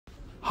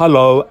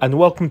Hello and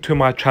welcome to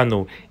my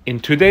channel. In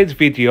today's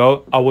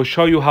video, I will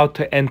show you how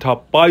to enter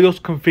BIOS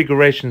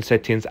configuration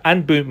settings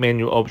and boot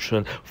menu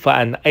option for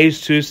an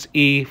Asus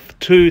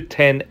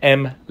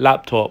E210M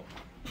laptop.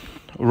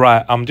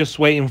 Right, I'm just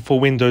waiting for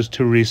Windows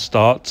to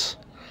restart.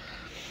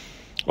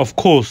 Of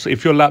course,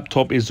 if your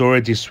laptop is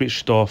already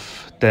switched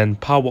off, then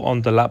power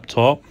on the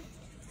laptop.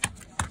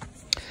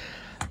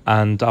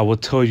 And I will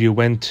tell you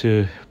when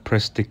to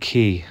press the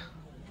key.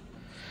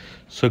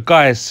 So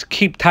guys,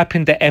 keep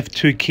tapping the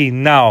F2 key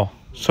now.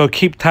 So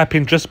keep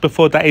tapping just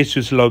before the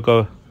Asus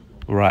logo.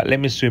 Right, let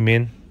me zoom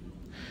in.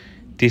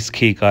 This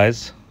key,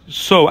 guys.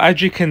 So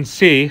as you can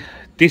see,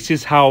 this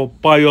is how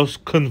BIOS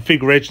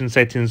configuration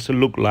settings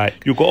look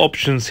like. You've got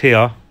options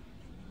here.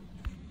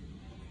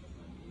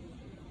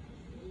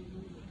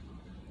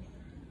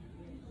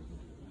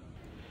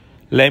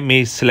 Let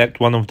me select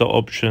one of the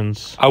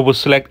options. I will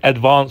select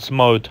advanced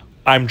mode.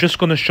 I'm just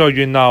going to show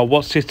you now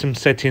what system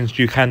settings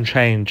you can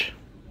change.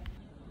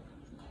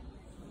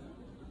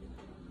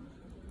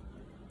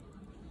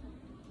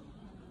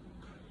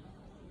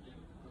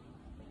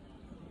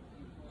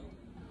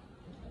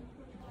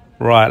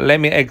 Right, let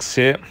me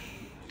exit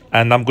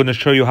and I'm going to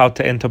show you how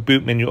to enter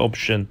boot menu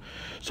option.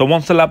 So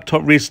once the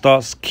laptop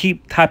restarts,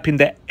 keep tapping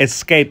the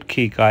escape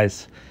key,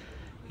 guys.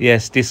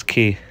 Yes, this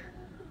key.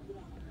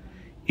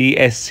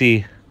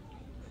 ESC.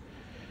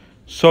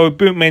 So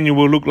boot menu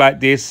will look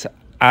like this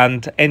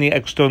and any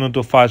external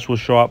device will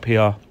show up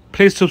here.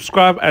 Please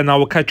subscribe and I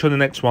will catch you on the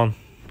next one.